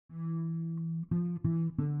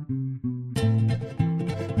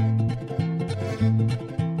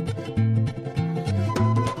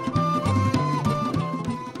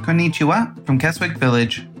Konnichiwa from Keswick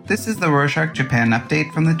Village. This is the Rorschach Japan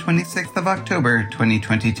update from the 26th of October,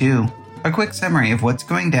 2022. A quick summary of what's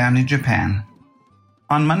going down in Japan.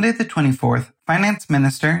 On Monday the 24th, Finance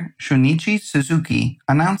Minister Shunichi Suzuki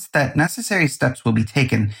announced that necessary steps will be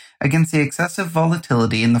taken against the excessive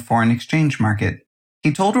volatility in the foreign exchange market.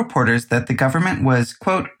 He told reporters that the government was,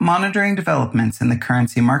 quote, monitoring developments in the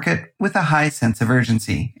currency market with a high sense of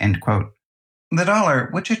urgency, end quote. The dollar,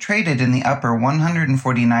 which had traded in the upper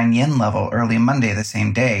 149 yen level early Monday the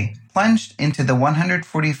same day, plunged into the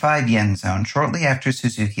 145 yen zone shortly after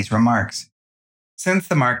Suzuki's remarks, since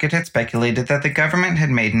the market had speculated that the government had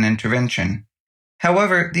made an intervention.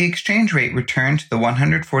 However, the exchange rate returned to the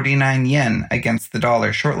 149 yen against the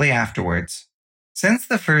dollar shortly afterwards. Since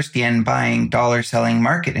the first yen buying, dollar selling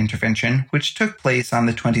market intervention, which took place on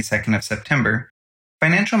the 22nd of September,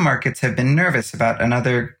 financial markets have been nervous about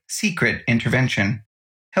another secret intervention.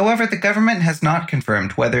 However, the government has not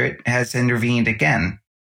confirmed whether it has intervened again.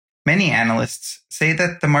 Many analysts say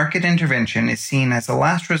that the market intervention is seen as a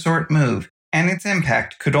last resort move, and its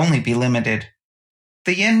impact could only be limited.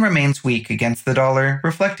 The yen remains weak against the dollar,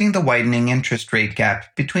 reflecting the widening interest rate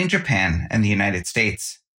gap between Japan and the United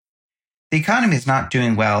States. The economy is not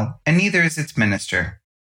doing well, and neither is its minister.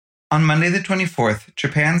 On Monday the 24th,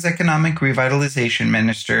 Japan's Economic Revitalization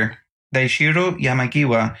Minister, Daishiro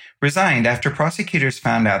Yamagiwa, resigned after prosecutors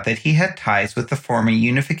found out that he had ties with the former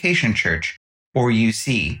Unification Church, or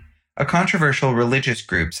UC, a controversial religious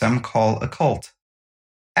group some call a cult.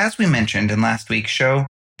 As we mentioned in last week's show,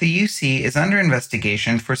 the UC is under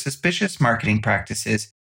investigation for suspicious marketing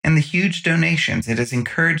practices and the huge donations it has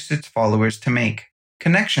encouraged its followers to make.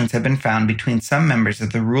 Connections have been found between some members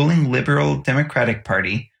of the ruling Liberal Democratic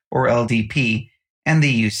Party, or LDP, and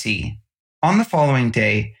the UC. On the following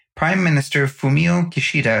day, Prime Minister Fumio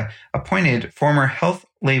Kishida appointed former Health,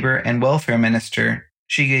 Labor, and Welfare Minister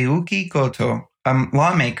Shigeyuki Goto, a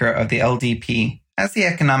lawmaker of the LDP, as the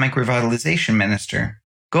Economic Revitalization Minister.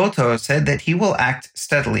 Goto said that he will act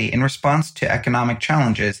steadily in response to economic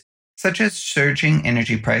challenges, such as surging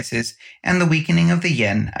energy prices and the weakening of the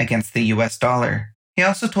yen against the US dollar. He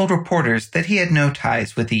also told reporters that he had no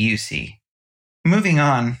ties with the UC. Moving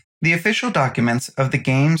on, the official documents of the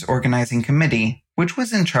Games Organizing Committee, which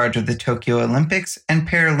was in charge of the Tokyo Olympics and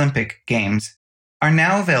Paralympic Games, are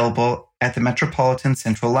now available at the Metropolitan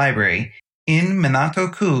Central Library in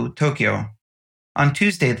Minato-ku, Tokyo. On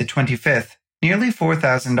Tuesday the 25th, nearly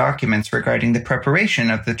 4,000 documents regarding the preparation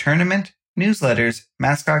of the tournament, newsletters,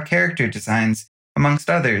 mascot character designs, amongst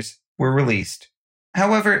others, were released.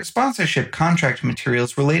 However, sponsorship contract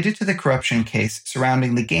materials related to the corruption case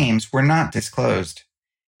surrounding the games were not disclosed.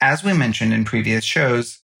 As we mentioned in previous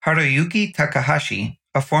shows, Haruyuki Takahashi,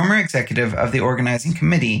 a former executive of the organizing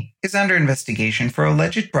committee, is under investigation for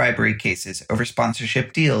alleged bribery cases over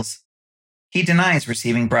sponsorship deals. He denies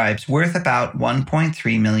receiving bribes worth about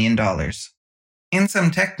 $1.3 million. In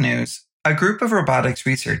some tech news, a group of robotics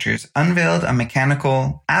researchers unveiled a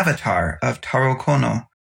mechanical avatar of Taro Kono,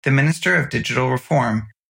 the Minister of Digital Reform,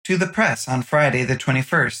 to the press on Friday the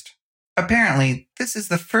 21st. Apparently, this is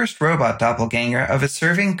the first robot doppelganger of a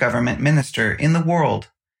serving government minister in the world.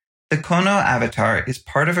 The Kono avatar is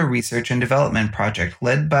part of a research and development project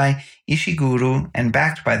led by Ishiguro and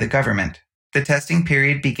backed by the government. The testing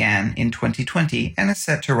period began in 2020 and is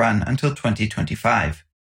set to run until 2025.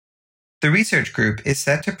 The research group is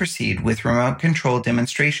set to proceed with remote control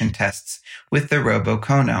demonstration tests with the Robo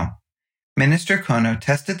Kono. Minister Kono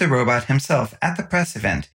tested the robot himself at the press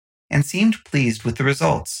event and seemed pleased with the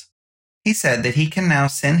results. He said that he can now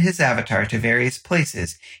send his avatar to various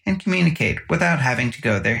places and communicate without having to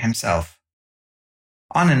go there himself.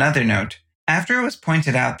 On another note, after it was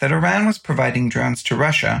pointed out that Iran was providing drones to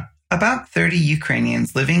Russia, about 30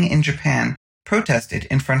 Ukrainians living in Japan protested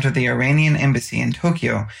in front of the Iranian embassy in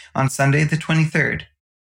Tokyo on Sunday the 23rd.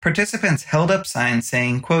 Participants held up signs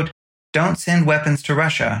saying, quote, "Don't send weapons to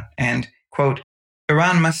Russia," and, quote,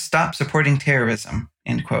 "Iran must stop supporting terrorism,"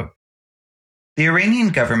 end quote. The Iranian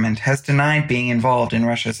government has denied being involved in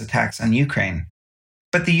Russia's attacks on Ukraine,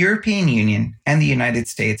 but the European Union and the United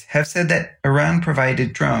States have said that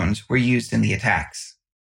Iran-provided drones were used in the attacks.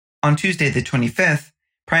 On Tuesday the 25th,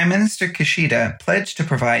 Prime Minister Kishida pledged to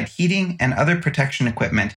provide heating and other protection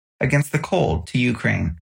equipment against the cold to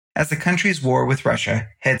Ukraine, as the country's war with Russia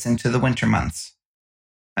heads into the winter months.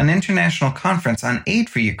 An international conference on aid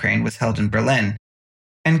for Ukraine was held in Berlin,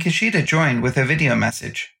 and Kishida joined with a video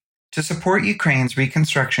message. To support Ukraine's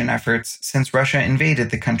reconstruction efforts since Russia invaded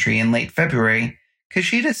the country in late February,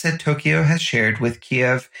 Kishida said Tokyo has shared with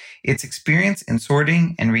Kiev its experience in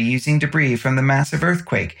sorting and reusing debris from the massive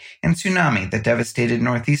earthquake and tsunami that devastated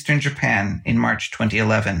northeastern Japan in March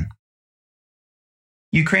 2011.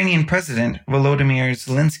 Ukrainian President Volodymyr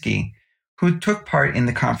Zelensky, who took part in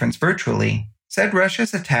the conference virtually, said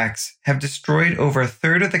Russia's attacks have destroyed over a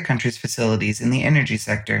third of the country's facilities in the energy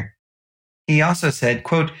sector. He also said,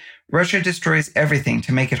 quote, "Russia destroys everything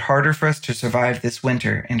to make it harder for us to survive this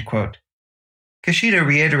winter," end quote. Kishida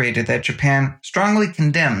reiterated that Japan strongly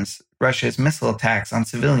condemns Russia's missile attacks on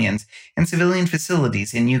civilians and civilian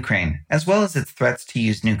facilities in Ukraine, as well as its threats to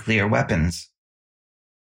use nuclear weapons.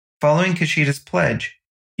 Following Kishida's pledge,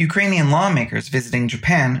 Ukrainian lawmakers visiting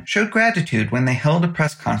Japan showed gratitude when they held a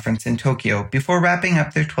press conference in Tokyo before wrapping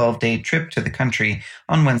up their 12-day trip to the country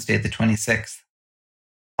on Wednesday the 26th.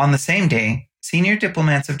 On the same day, senior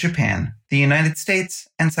diplomats of Japan, the United States,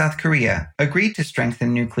 and South Korea agreed to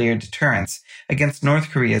strengthen nuclear deterrence against North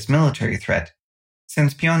Korea's military threat,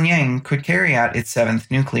 since Pyongyang could carry out its 7th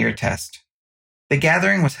nuclear test. The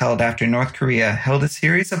gathering was held after North Korea held a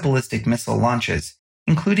series of ballistic missile launches,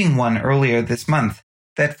 including one earlier this month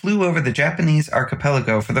that flew over the Japanese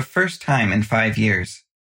archipelago for the first time in 5 years.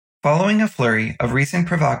 Following a flurry of recent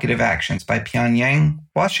provocative actions by Pyongyang,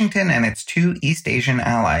 Washington and its 2 East Asian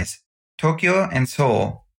allies, Tokyo and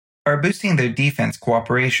Seoul, are boosting their defense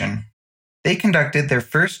cooperation. They conducted their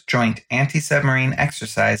first joint anti-submarine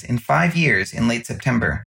exercise in 5 years in late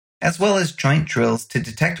September, as well as joint drills to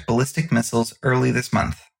detect ballistic missiles early this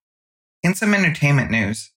month. In some entertainment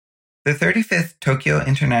news, the 35th Tokyo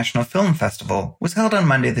International Film Festival was held on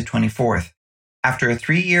Monday the 24th, after a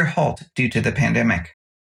 3-year halt due to the pandemic.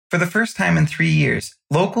 For the first time in 3 years,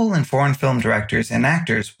 local and foreign film directors and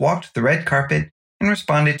actors walked the red carpet and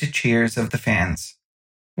responded to cheers of the fans.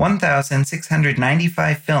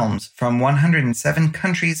 1,695 films from 107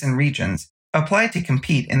 countries and regions applied to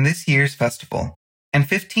compete in this year's festival, and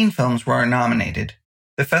 15 films were nominated.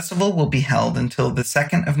 The festival will be held until the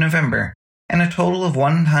 2nd of November, and a total of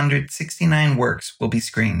 169 works will be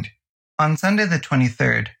screened. On Sunday the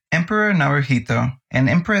 23rd, Emperor Naruhito and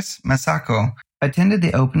Empress Masako attended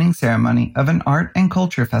the opening ceremony of an art and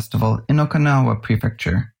culture festival in Okinawa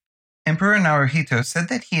Prefecture. Emperor Naruhito said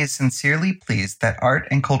that he is sincerely pleased that art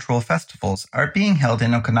and cultural festivals are being held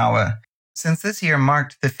in Okinawa, since this year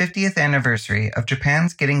marked the 50th anniversary of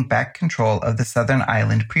Japan's getting back control of the southern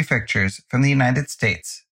island prefectures from the United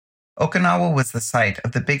States. Okinawa was the site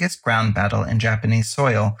of the biggest ground battle in Japanese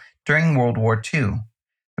soil during World War II.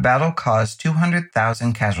 The battle caused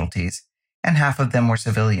 200,000 casualties, and half of them were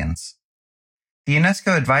civilians. The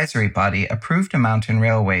UNESCO advisory body approved a mountain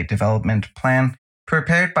railway development plan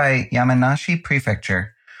prepared by Yamanashi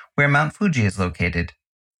Prefecture, where Mount Fuji is located.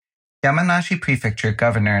 Yamanashi Prefecture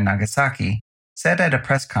Governor Nagasaki said at a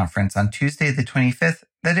press conference on Tuesday the 25th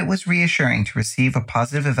that it was reassuring to receive a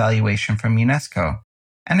positive evaluation from UNESCO,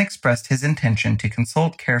 and expressed his intention to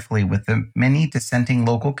consult carefully with the many dissenting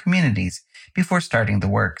local communities before starting the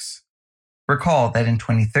works. Recall that in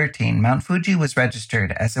 2013, Mount Fuji was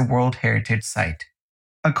registered as a World Heritage Site.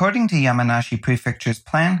 According to Yamanashi Prefecture's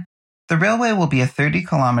plan, the railway will be a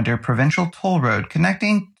 30-kilometer provincial toll road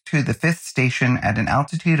connecting to the 5th station at an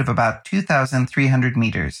altitude of about 2,300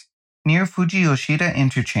 meters, near Fuji-Yoshida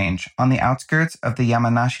Interchange on the outskirts of the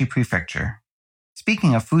Yamanashi Prefecture.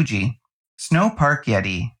 Speaking of Fuji, Snow Park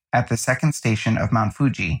Yeti at the 2nd station of Mount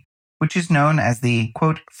Fuji, which is known as the,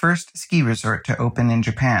 quote, first ski resort to open in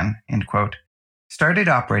Japan, end quote, started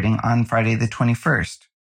operating on Friday the 21st.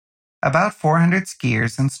 About 400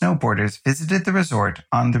 skiers and snowboarders visited the resort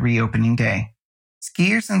on the reopening day.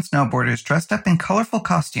 Skiers and snowboarders dressed up in colorful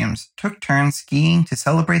costumes took turns skiing to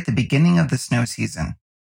celebrate the beginning of the snow season.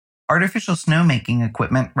 Artificial snowmaking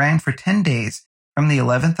equipment ran for 10 days from the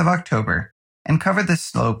 11th of October and covered the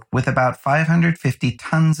slope with about 550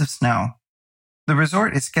 tons of snow. The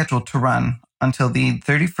resort is scheduled to run until the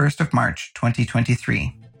 31st of March,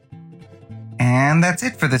 2023. And that's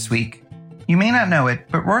it for this week. You may not know it,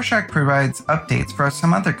 but Rorschach provides updates for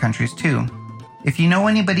some other countries too. If you know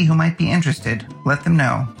anybody who might be interested, let them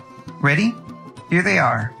know. Ready? Here they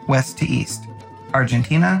are, west to east.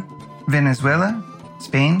 Argentina, Venezuela,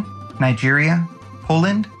 Spain, Nigeria,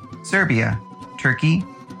 Poland, Serbia, Turkey,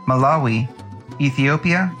 Malawi,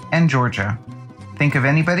 Ethiopia, and Georgia. Think of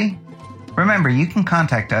anybody? Remember, you can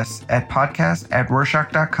contact us at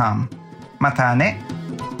podcast@rorschach.com. Mata ne!